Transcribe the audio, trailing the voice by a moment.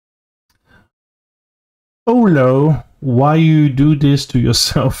Olo, why you do this to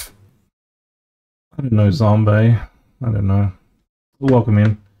yourself? I don't know, zombie. I don't know. Welcome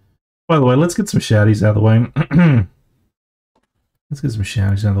in. By the way, let's get some shouties out of the way. Let's get some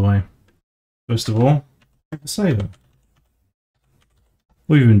shouties out of the way. First of all, saver.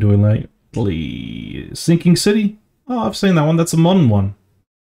 What have you been doing lately? Sinking City? Oh, I've seen that one. That's a modern one.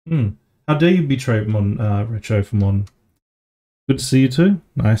 How dare you betray modern, retro for modern? Good to see you too.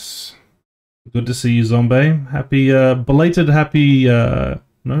 Nice. Good to see you, zombie. Happy, belated happy, no,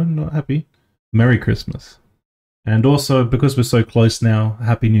 not happy. Merry Christmas. And also, because we're so close now,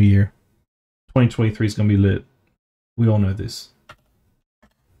 Happy New Year. 2023 is going to be lit. We all know this.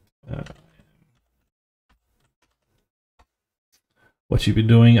 What you been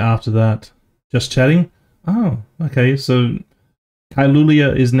doing after that? Just chatting? Oh, okay. So,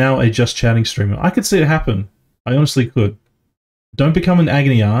 Kailulia is now a just chatting streamer. I could see it happen. I honestly could. Don't become an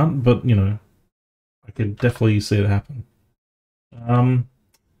agony aunt, but, you know, I could definitely see it happen.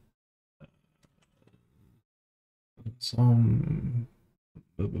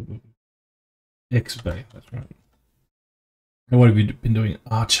 X-Bay, that's right. And what have you been doing?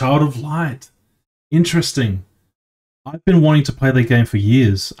 Ah, Child of Light. Interesting. I've been wanting to play the game for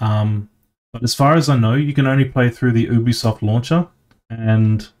years. But as far as I know, you can only play through the Ubisoft launcher,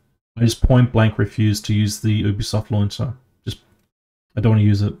 and I just point blank refuse to use the Ubisoft launcher. I don't want to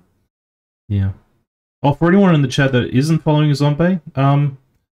use it. Yeah. Oh, for anyone in the chat that isn't following Zombie, I don't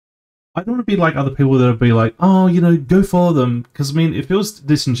want to be like other people that would be like, oh, you know, go follow them. Because, I mean, it feels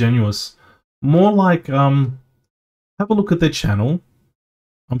disingenuous. More like, have a look at their channel.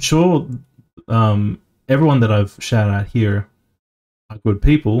 I'm sure everyone that I've shouted out here are good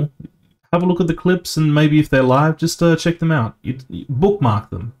people. Have a look at the clips, and maybe if they're live, just check them out. You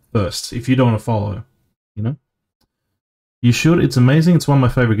bookmark them first if you don't want to follow, you know? You should. It's amazing. It's one of my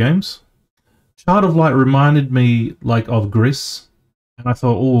favorite games. Child of Light reminded me like of Gris, and I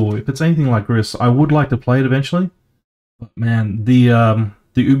thought, oh, if it's anything like Gris, I would like to play it eventually. But man, the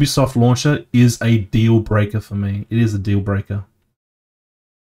Ubisoft launcher is a deal breaker for me. It is a deal breaker.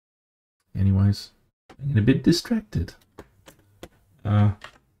 Anyways, I'm getting a bit distracted.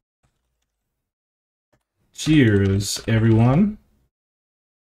 Cheers, everyone.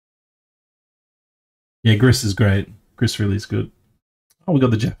 Yeah, Gris is great. Gris really is good. Oh, we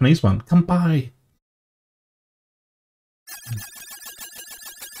got the Japanese one. Come by.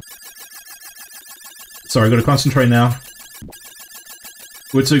 Sorry, got to concentrate now.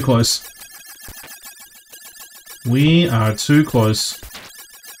 We're too close. We are too close.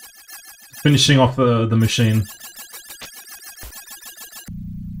 Finishing off the machine.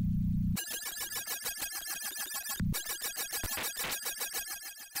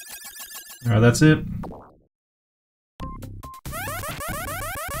 Alright, that's it.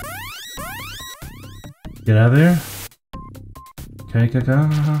 Get out of there. Okay,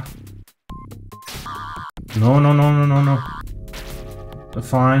 No.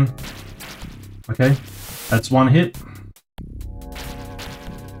 Fine. Okay, that's one hit.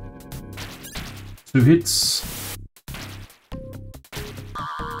 2 hits.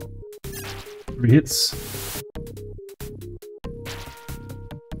 3 hits.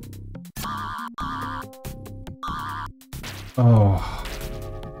 Oh.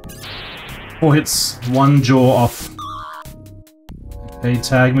 4 hits, 1 jaw off. Okay,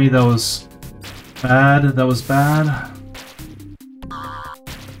 tag me, that was bad, that was bad.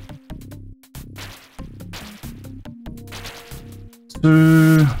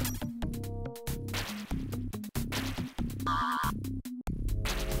 Two.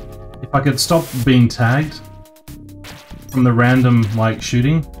 If I could stop being tagged from the random, like,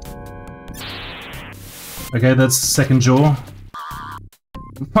 shooting. Okay, that's the second jaw.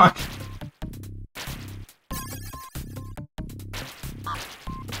 Fuck!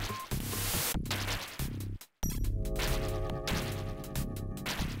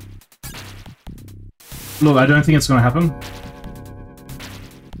 Look, I don't think it's gonna happen.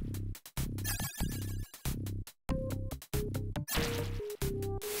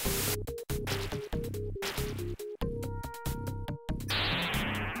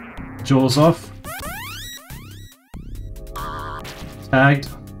 Jaws off. Tagged.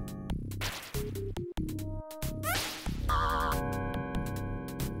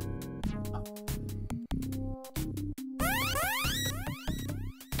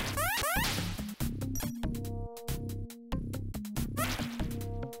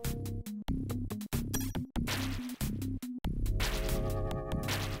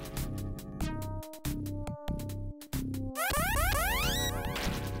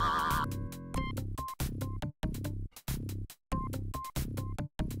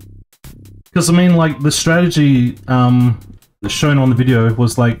 Because I mean, like the strategy shown on the video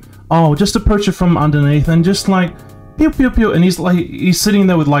was like, oh, just approach it from underneath and just like pew pew pew, and he's sitting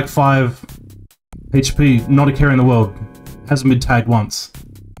there with like 5 HP, not a care in the world, hasn't been tagged once.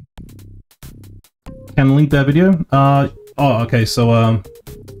 Can I link that video? Oh, okay. So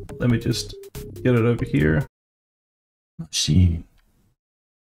let me just get it over here. Machine.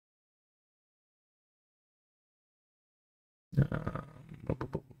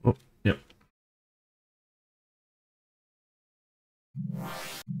 Yep.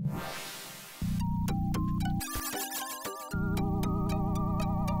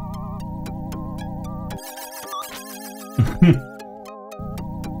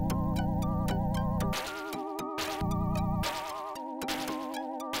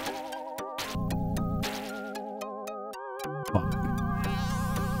 Fuck.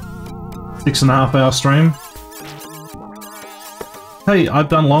 6.5 hour stream. Hey, I've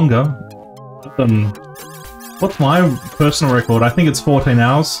done longer. I've done... What's my personal record? I think it's 14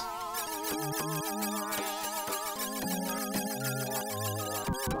 hours.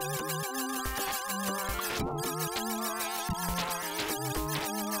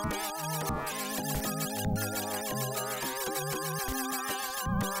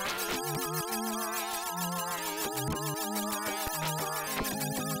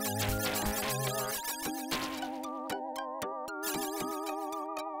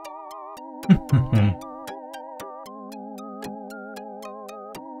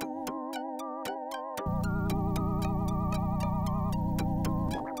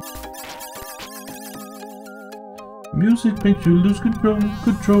 Music makes you lose control.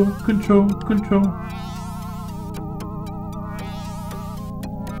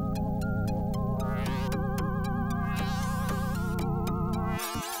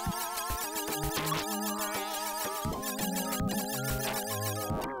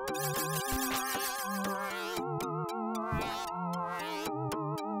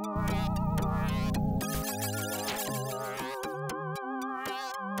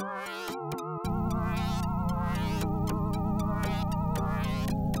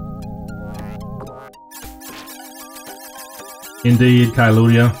 Indeed,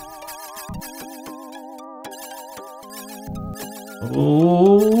 Kailuria.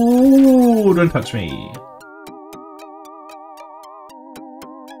 Oh, don't touch me.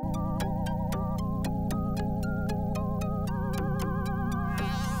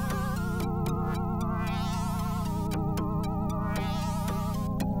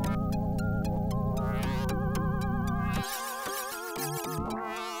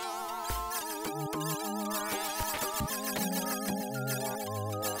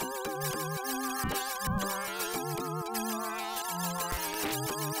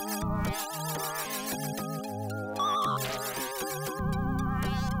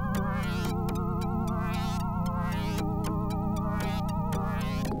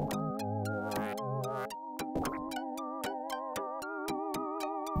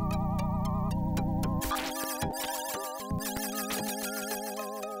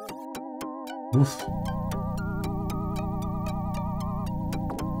 Oof.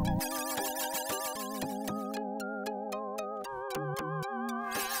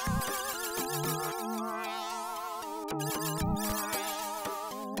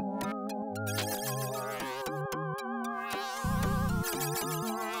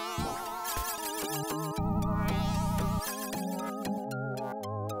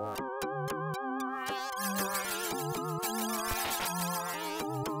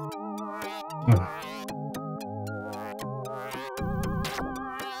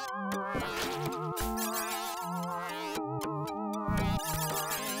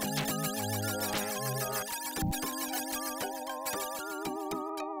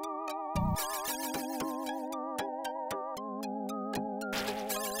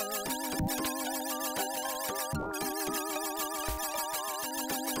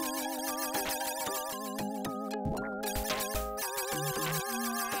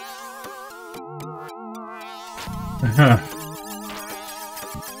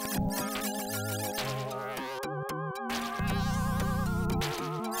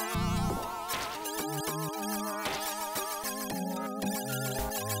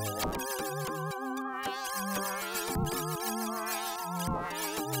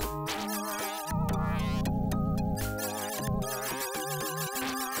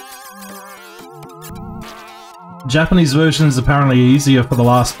 Japanese version is apparently easier for the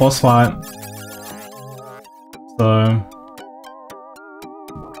last boss fight. So...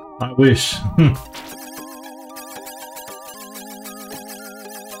 I wish.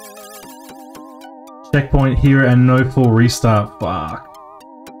 Checkpoint here and no full restart. Fuck.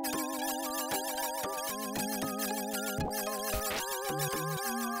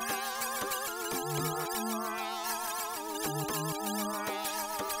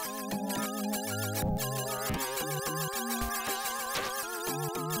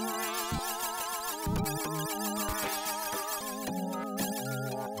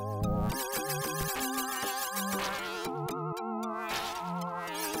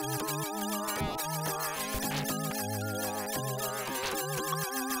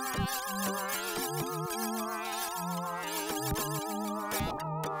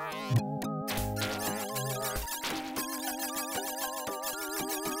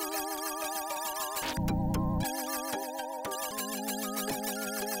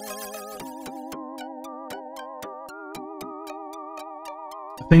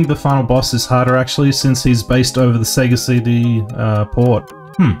 think the final boss is harder actually, since he's based over the Sega CD port.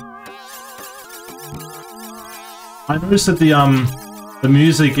 I noticed that the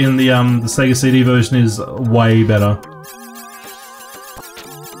music in the Sega CD version is way better.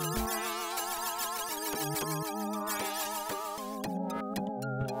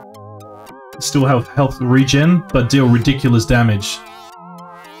 Still have health regen, but deal ridiculous damage.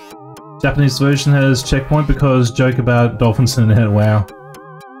 Japanese version has checkpoint because joke about dolphins in it. Wow.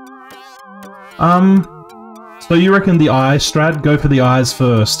 So you reckon the eye strat? Go for the eyes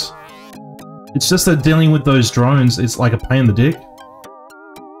first. It's just that dealing with those drones, it's like a pain in the dick.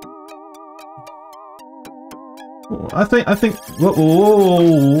 I think.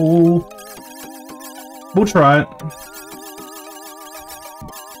 Whoa. We'll try it.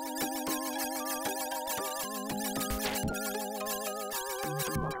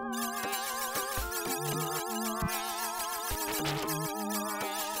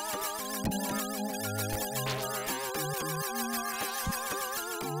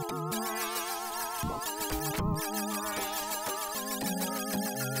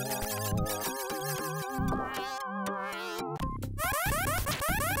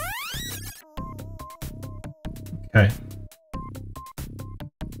 Okay.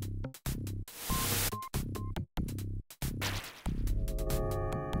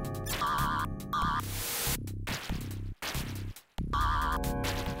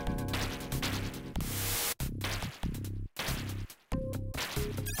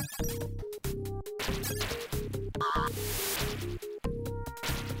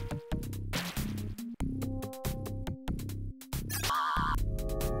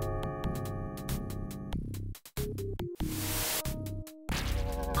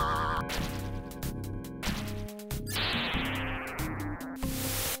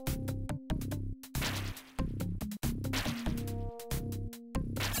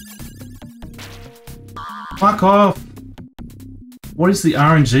 Fuck off! What is the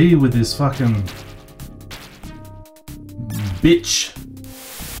RNG with this fucking bitch?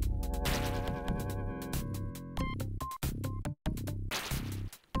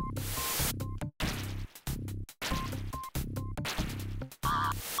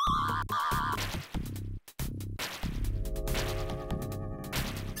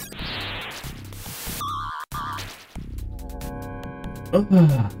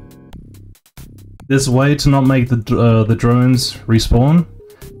 There's a way to not make the drones respawn,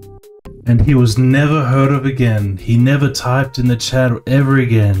 and he was never heard of again. He never typed in the chat ever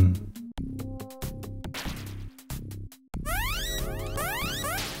again.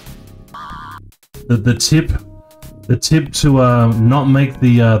 The tip to not make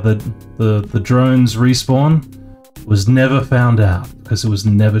the drones respawn was never found out because it was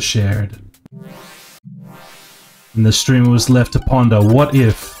never shared, and the streamer was left to ponder,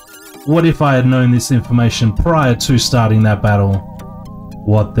 what if I had known this information prior to starting that battle?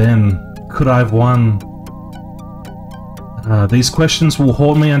 What then? Could I have won? These questions will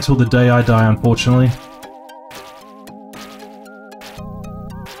haunt me until the day I die, unfortunately.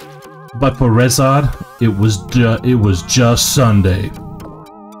 But for Rezard, it was just Sunday.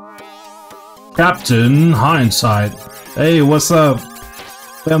 Captain Hindsight. Hey, what's up?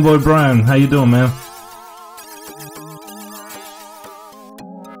 Fanboy Brian, how you doing, man?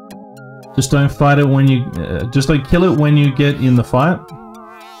 Just don't fight it when you... just don't kill it when you get in the fight.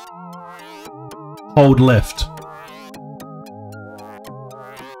 Hold left.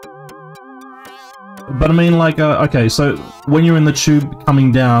 But I mean, like, okay, so when you're in the tube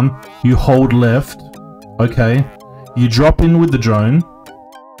coming down, you hold left. Okay. You drop in with the drone.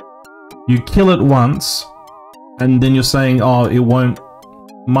 You kill it once. And then you're saying, oh, it won't...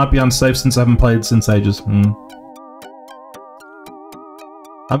 Might be unsafe since I haven't played since ages.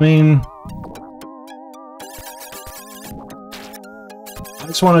 I mean... I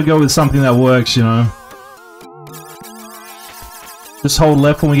just want to go with something that works, you know. Just hold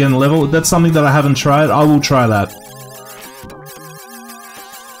left when we get in the level. That's something that I haven't tried. I will try that.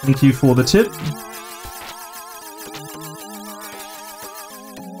 Thank you for the tip.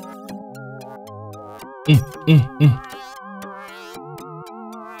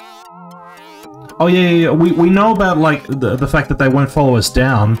 Oh yeah. We know about like the fact that they won't follow us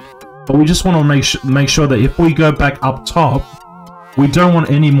down, but we just want to make sure that if we go back up top, we don't want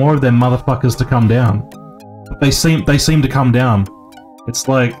any more of them motherfuckers to come down. But they seem to come down. It's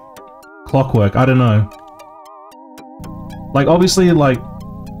like clockwork. I don't know. Like obviously, like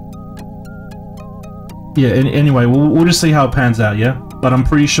yeah. Anyway, we'll just see how it pans out. Yeah, but I'm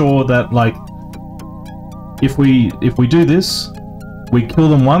pretty sure that like if we do this, we kill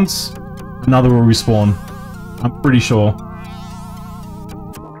them once, another will respawn. I'm pretty sure.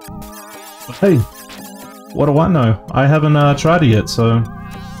 Hey, what do I know? I haven't tried it yet, so...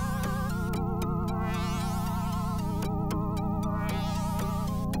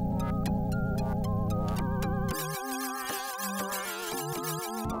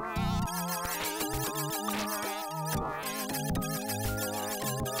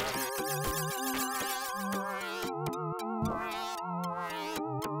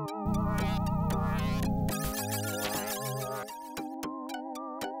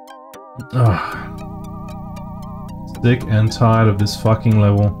 Ugh. Sick and tired of this fucking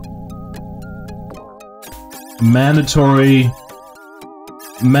level. Mandatory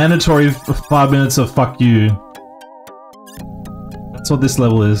 5 minutes of fuck you. That's what this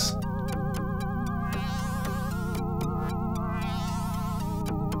level is.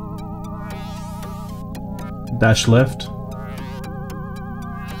 Dash left.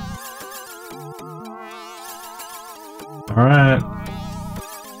 Alright.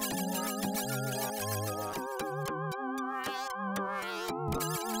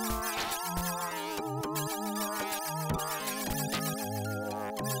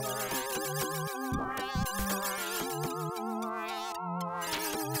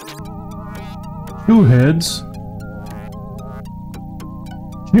 Two heads.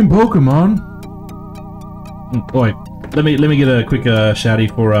 Team Pokemon. Wait, let me get a quick shouty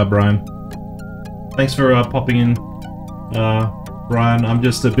for Brian. Thanks for popping in, Brian. I'm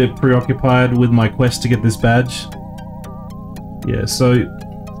just a bit preoccupied with my quest to get this badge. Yeah, so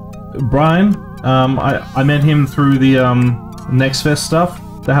Brian, I met him through the Next Fest stuff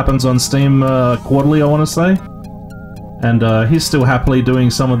that happens on Steam quarterly, I want to say. And he's still happily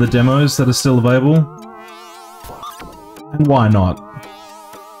doing some of the demos that are still available. And why not?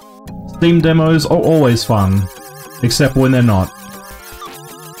 Steam demos are always fun, except when they're not.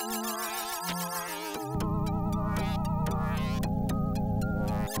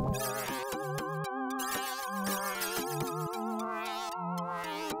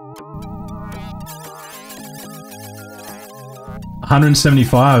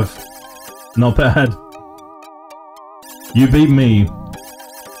 $175. Not bad. You beat me.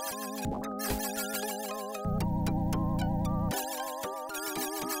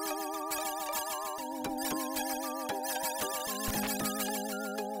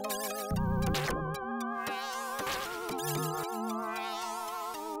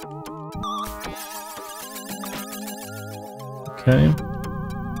 Okay.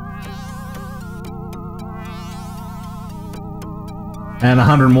 And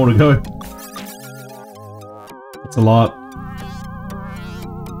 100 more to go. That's a lot.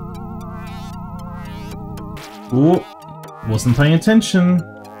 Ooh, wasn't paying attention.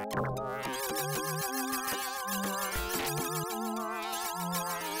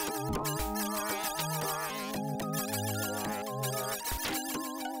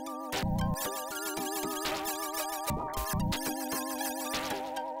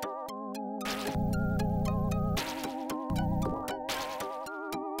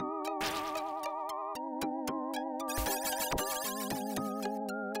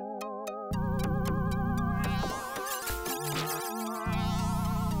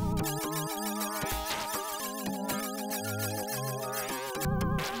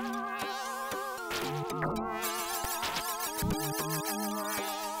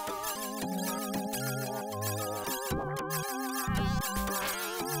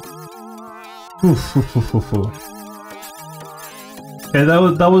 Okay,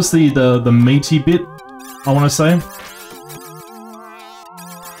 that was the meaty bit, I want to say.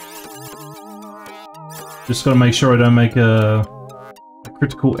 Just gotta make sure I don't make a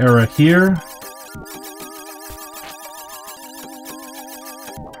critical error here.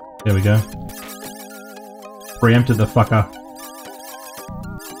 There we go. Preempted the fucker.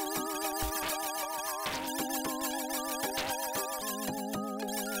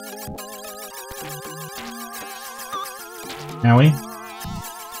 Owie.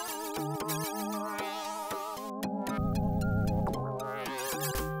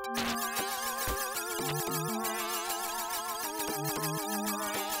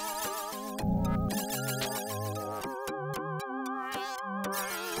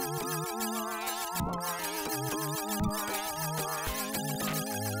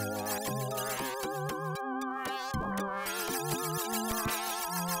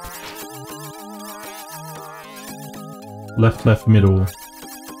 Left, left, middle.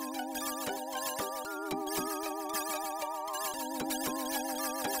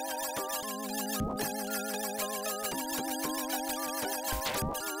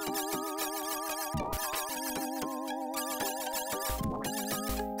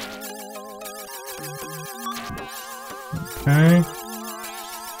 Okay.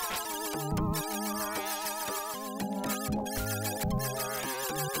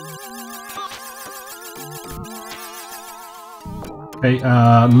 Okay,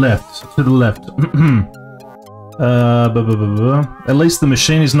 left. To the left. At least the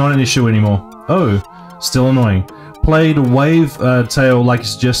machine is not an issue anymore. Oh, still annoying. Played Wave Tail like you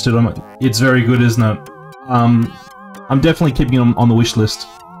suggested. It's very good, isn't it? I'm definitely keeping it on the wish list.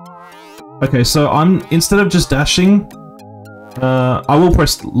 Okay, so instead of just dashing, I will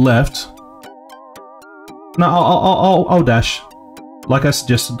press left. No, I'll dash. Like I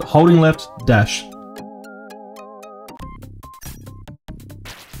suggested, holding left, dash.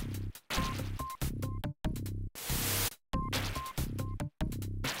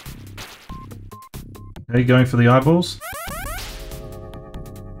 Okay, going for the eyeballs.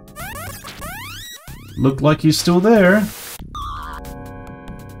 Looked like he's still there.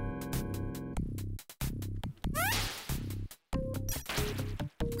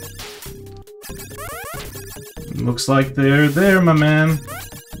 Looks like they're there, my man.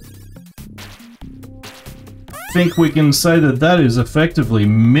 Think we can say that is effectively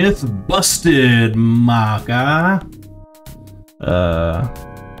myth busted, Marka.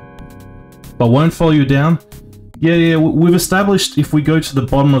 But won't follow you down? Yeah, we've established if we go to the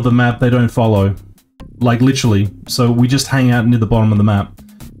bottom of the map, they don't follow. Like, literally. So we just hang out near the bottom of the map.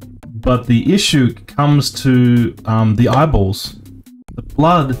 But the issue comes to the eyeballs. The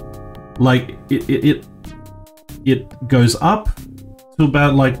blood, like, it goes up to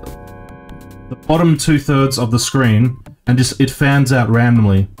about, like, the bottom 2/3 of the screen, and it fans out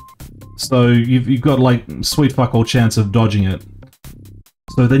randomly. So you've got, like, sweet fuck all chance of dodging it.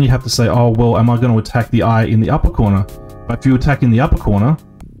 So then you have to say, oh, well, am I going to attack the eye in the upper corner? But if you attack in the upper corner,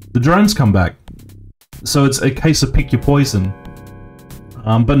 the drones come back. So it's a case of pick your poison.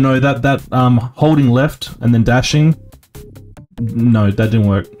 But no, that holding left and then dashing, no, that didn't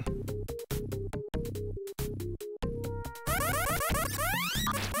work.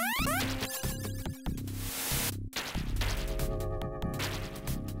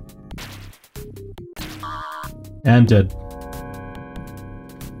 And dead.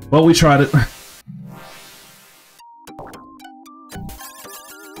 Well, we tried it.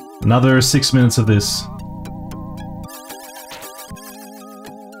 Another 6 minutes of this.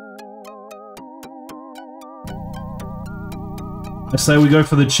 I say we go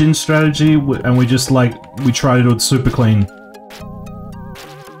for the chin strategy, and we just, like, we try to do it super clean.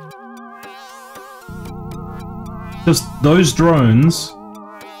 Because those drones,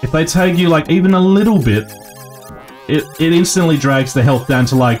 if they tag you, like, even a little bit, it instantly drags the health down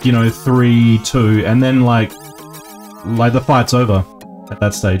to, like, you know, 3, 2, and then, like the fight's over at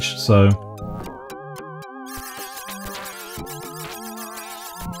that stage, so...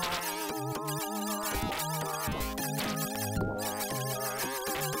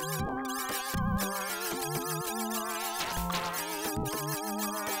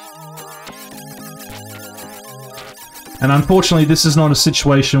 And unfortunately, this is not a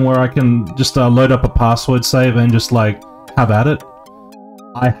situation where I can just load up a password save and just, like, have at it.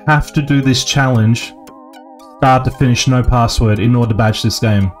 I have to do this challenge, start to finish, no password, in order to badge this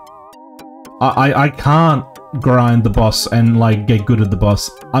game. I can't grind the boss and, like, get good at the boss.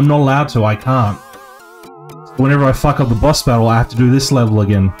 I'm not allowed to, I can't. Whenever I fuck up the boss battle, I have to do this level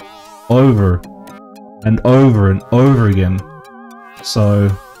again. Over. And over and over again. So...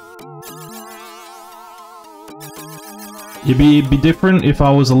 It'd be different if I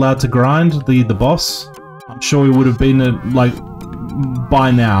was allowed to grind the boss. I'm sure we would have been it, like,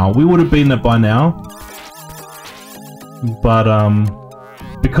 by now. We would have been it by now. But,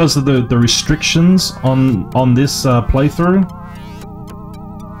 because of the restrictions on this playthrough,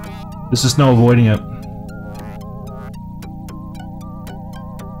 there's just no avoiding it.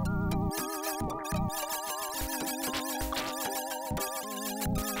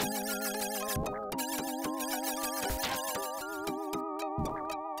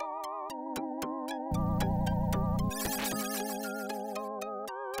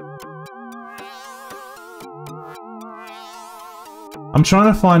 I'm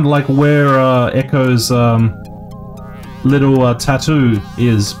trying to find, like, where Echo's little tattoo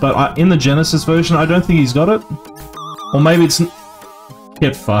is, but in the Genesis version, I don't think he's got it. Or maybe it's...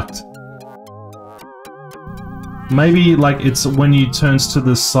 Get fucked. Maybe, like, it's when he turns to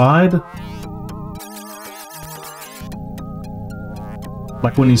the side.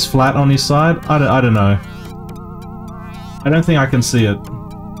 Like when he's flat on his side? I don't know. I don't think I can see it.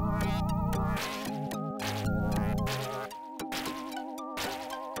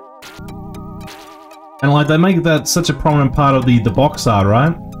 And, like, they make that such a prominent part of the box art,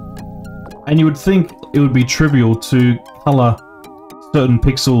 right? And you would think it would be trivial to color certain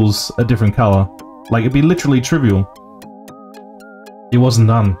pixels a different color. Like, it'd be literally trivial. It wasn't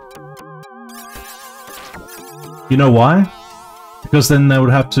done. You know why? Because then they would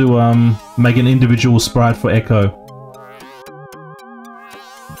have to make an individual sprite for Echo.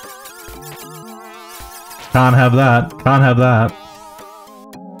 Can't have that. Can't have that.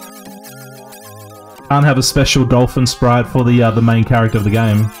 Can't have a special dolphin sprite for the main character of the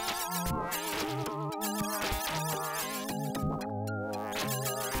game.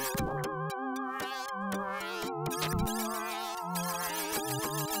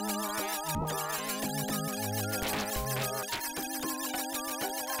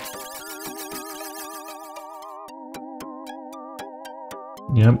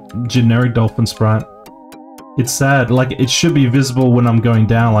 Yep, generic dolphin sprite. It's sad, like it should be visible when I'm going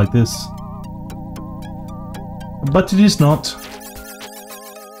down like this. But it is not.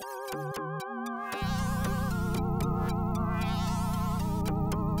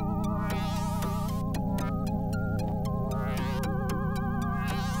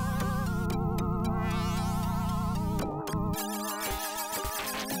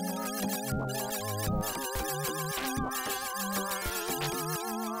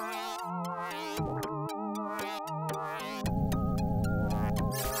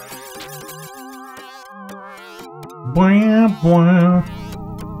 Bwah, bwah.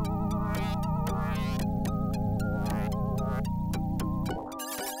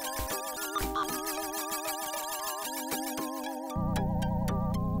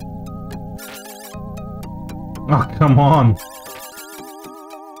 Oh, come on.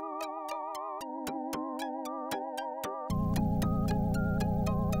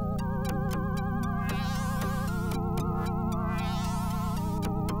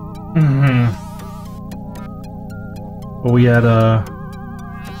 But we had oh,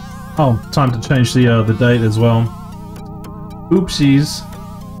 time to change the date as well. Oopsies.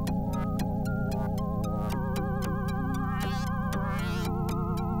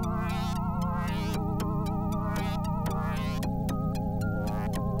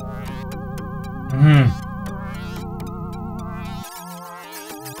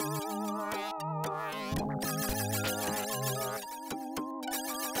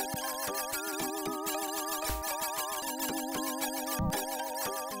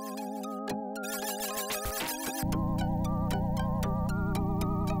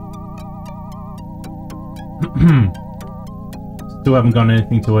 Still haven't got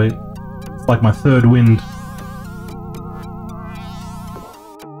anything to eat. It's like my third wind.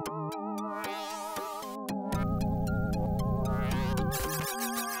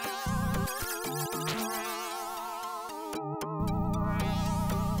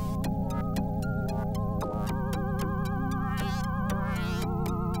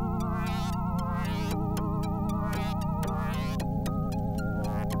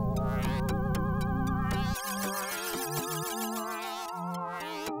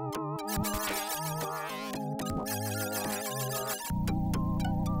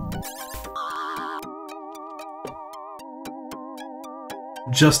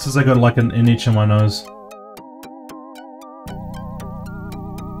 Just as I got like an itch on my nose.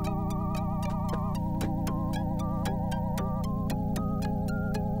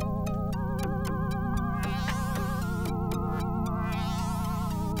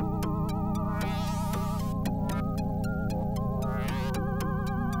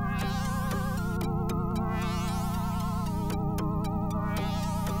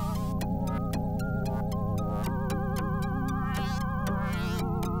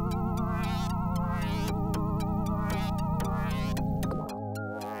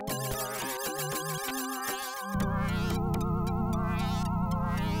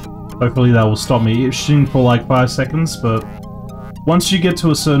 Hopefully that will stop me itching for like 5 seconds, but once you get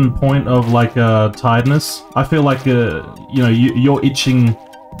to a certain point of like tiredness, I feel like you know, you're itching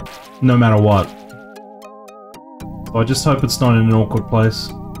no matter what. So I just hope it's not in an awkward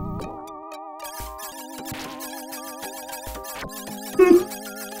place.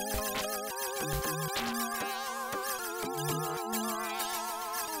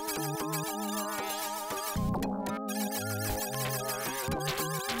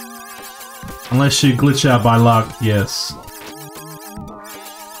 Unless you glitch out by luck, yes.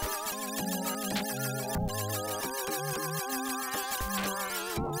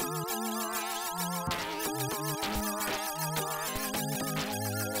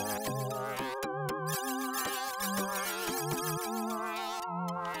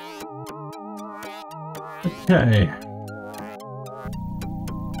 Okay.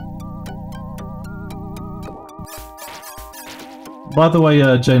 By the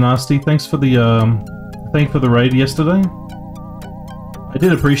way, Jay Nasty, thanks for the raid yesterday. I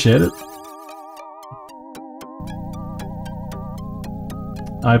did appreciate it.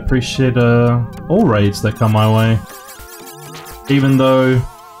 I appreciate all raids that come my way. Even though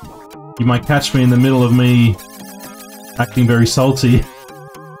you might catch me in the middle of me acting very salty.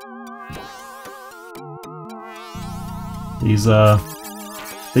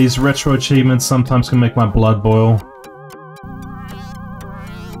 These retro achievements sometimes can make my blood boil.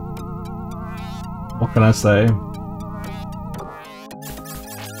 What can I say?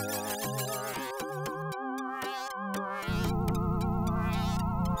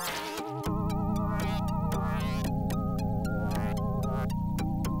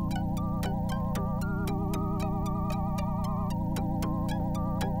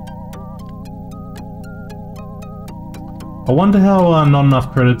 I wonder how Not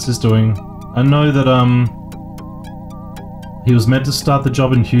Enough Credits is doing. I know that he was meant to start the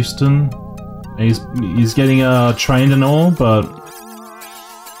job in Houston. He's getting trained and all, but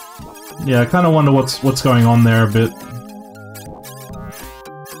yeah, I kind of wonder what's going on there a bit.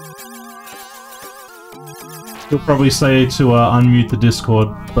 He'll probably say to unmute the Discord,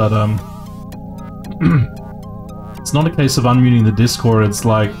 but it's not a case of unmuting the Discord. It's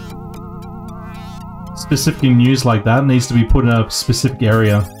like specific news like that needs to be put in a specific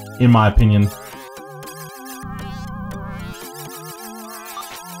area, in my opinion.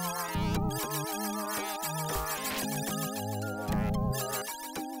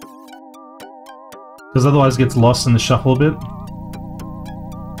 Because otherwise it gets lost in the shuffle a bit.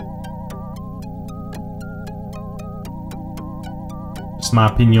 Just my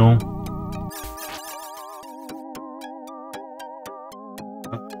opinion.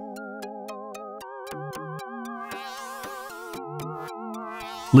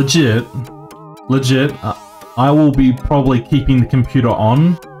 Legit, I will be probably keeping the computer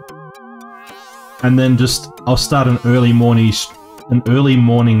on, and then I'll start an early morning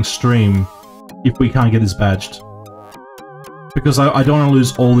stream if we can't get this badged, because I don't want to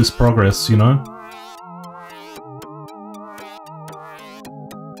lose all this progress, you know.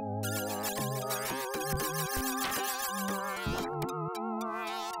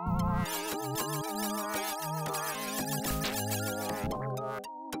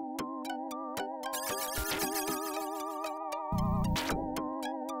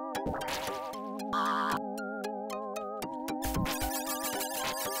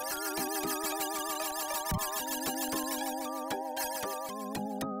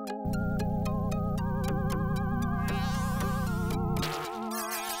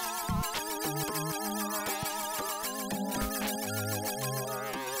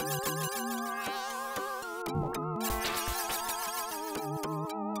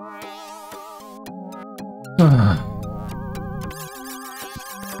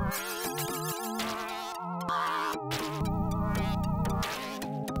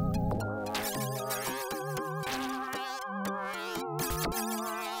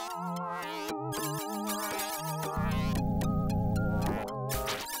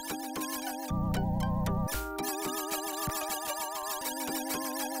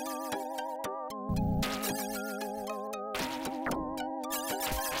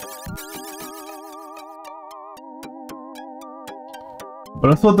 But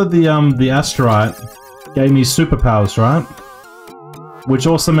I thought that the asteroid gave me superpowers, right? Which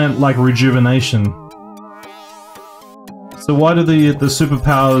also meant like rejuvenation. So why did the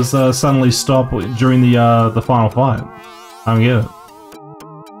superpowers suddenly stop during the final fight? I don't get it.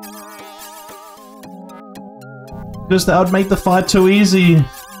 Because that would make the fight too easy.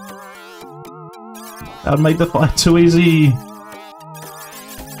 That would make the fight too easy.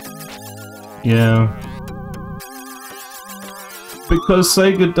 Yeah. Because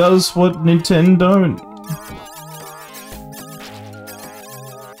Sega does what Nintendo don't.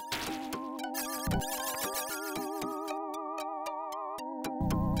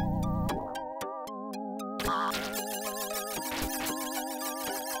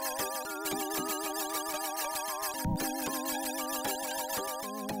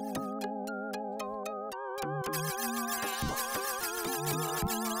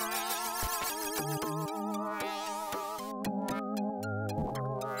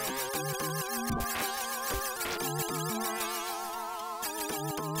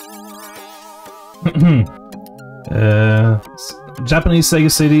 Japanese Sega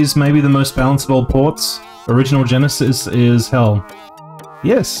CDs may be the most balanced of all ports. Original Genesis is hell.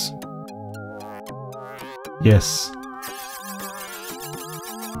 Yes. Yes.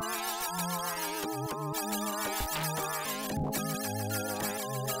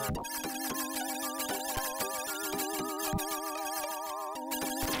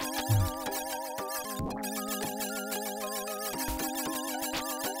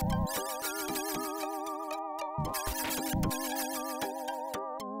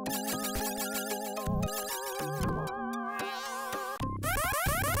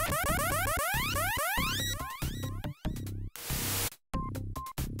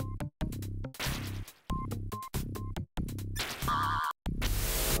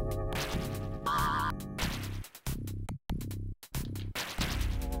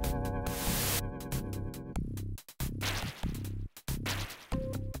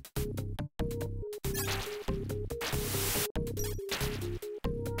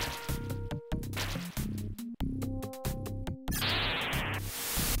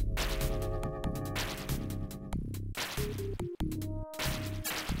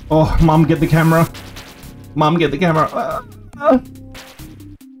 Oh, Mum, get the camera. Mum, get the camera.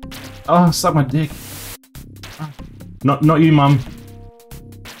 Oh, suck my dick. Not you, Mum.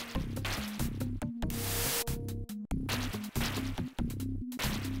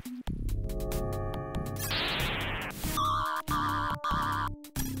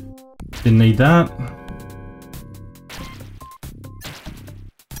 Didn't need that.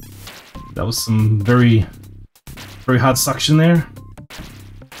 That was some very hard suction there.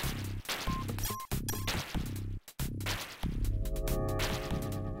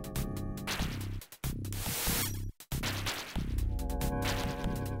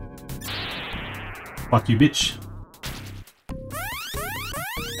 Fuck you, bitch.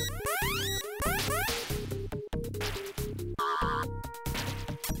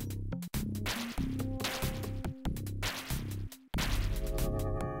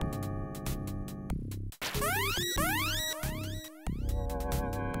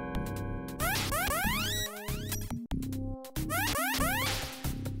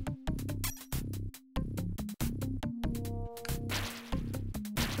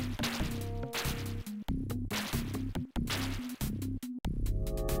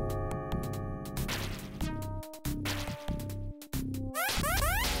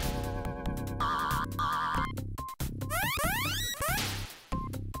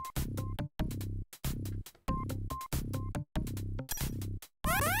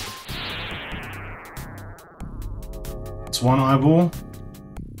 It's one eyeball.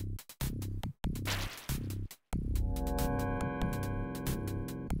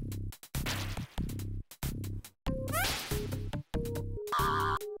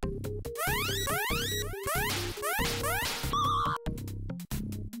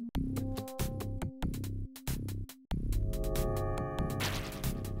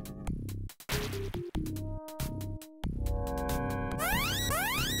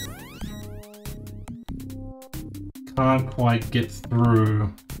 Can't quite get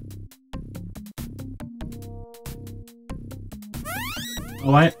through.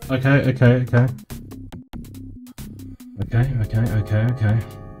 Oh wait, okay. Okay.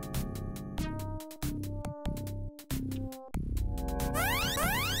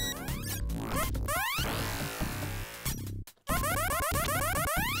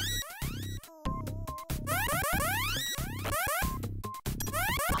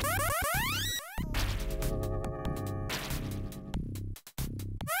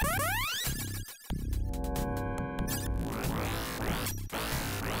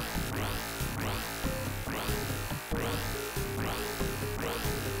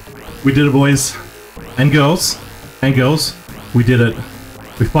 We did it, boys. And girls. And girls. We did it.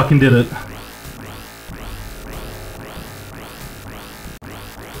 We fucking did it.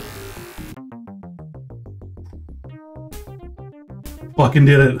 Fucking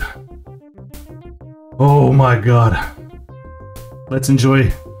did it. Oh my god. Let's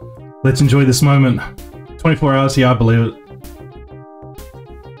enjoy this moment. 24 hours, yeah, I believe it.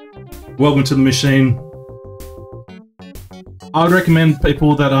 Welcome to the machine. I would recommend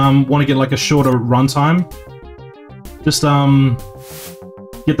people that want to get like a shorter runtime, just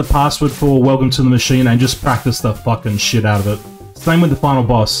get the password for Welcome to the Machine and just practice the fucking shit out of it. Same with the final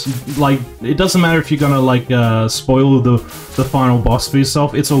boss. Like, it doesn't matter if you're gonna like spoil the final boss for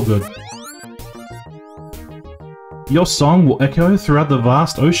yourself. It's all good. Your song will echo throughout the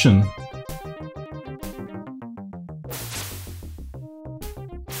vast ocean.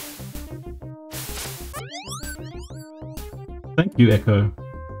 Thank you, Echo.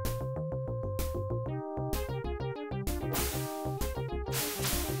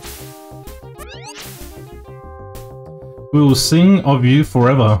 We will sing of you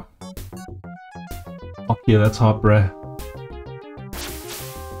forever. Fuck yeah, that's hot, bruh.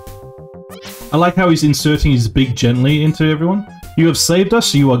 I like how he's inserting his beak gently into everyone. You have saved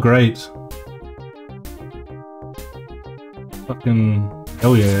us, you are great. Fucking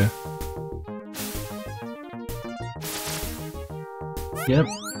hell yeah. Yep.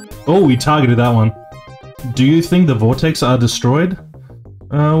 Oh, we targeted that one. Do you think the Vortex are destroyed?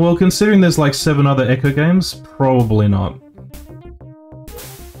 Well, considering there's like 7 other Echo games, probably not.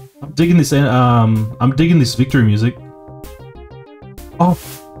 I'm digging this victory music. Oh!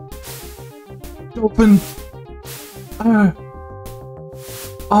 Dolphin!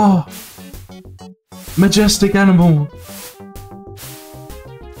 Oh! Majestic animal!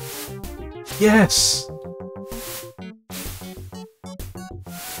 Yes!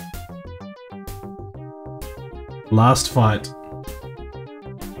 Last fight.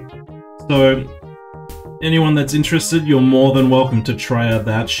 So, anyone that's interested, you're more than welcome to try out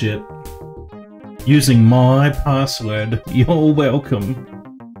that shit. Using my password, you're welcome.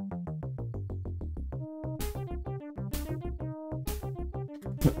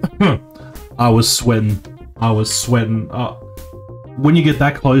 I was sweating. I was sweating. When you get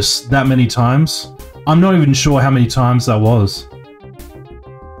that close that many times, I'm not even sure how many times that was.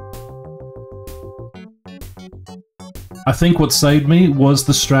 I think what saved me was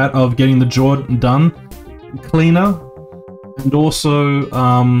the strat of getting the jaw done cleaner, and also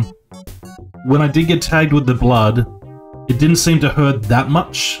when I did get tagged with the blood, it didn't seem to hurt that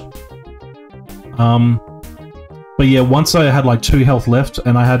much. But yeah, once I had like 2 health left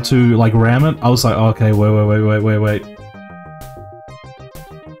and I had to like ram it, I was like, oh, okay, wait.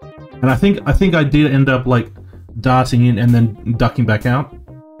 And I think I did end up like darting in and then ducking back out.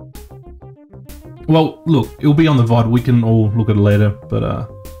 Well, look, it'll be on the VOD. We can all look at it later, but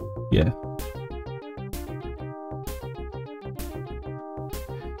yeah.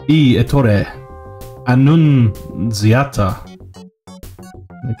 I ettore annunziata.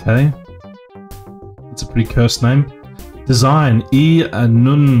 Okay. It's a pretty cursed name. Design I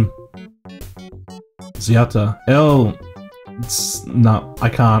annunziata. L. No, I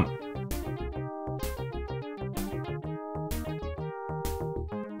can't.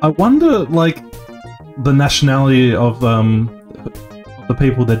 I wonder, like, the nationality of the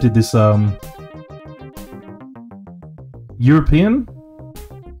people that did this. European?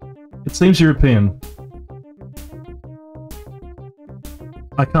 It seems European.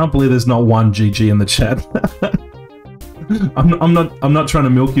 I can't believe there's not one GG in the chat. I'm not trying to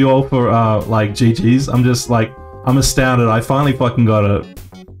milk you all for like GGs. I'm just like, I'm astounded. I finally fucking got it,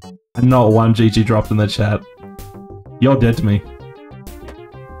 and not one GG dropped in the chat. You're dead to me.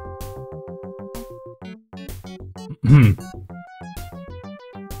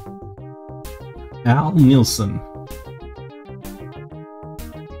 Al Nielsen.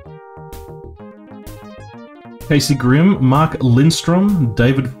 Casey Grimm, Mark Lindstrom,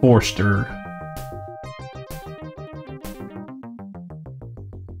 David Forster.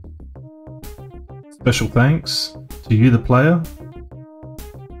 Special thanks to you, the player.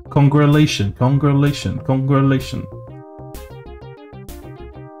 Congratulations.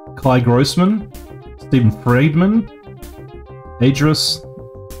 Kai Grossman, Stephen Friedman, Adris,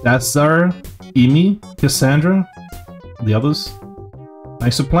 Dassar, Emi, Cassandra, the others.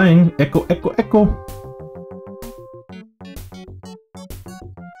 Thanks for playing. Echo.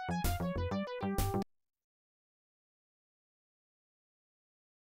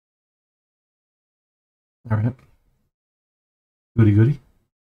 Alright. Goody.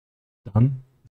 Done.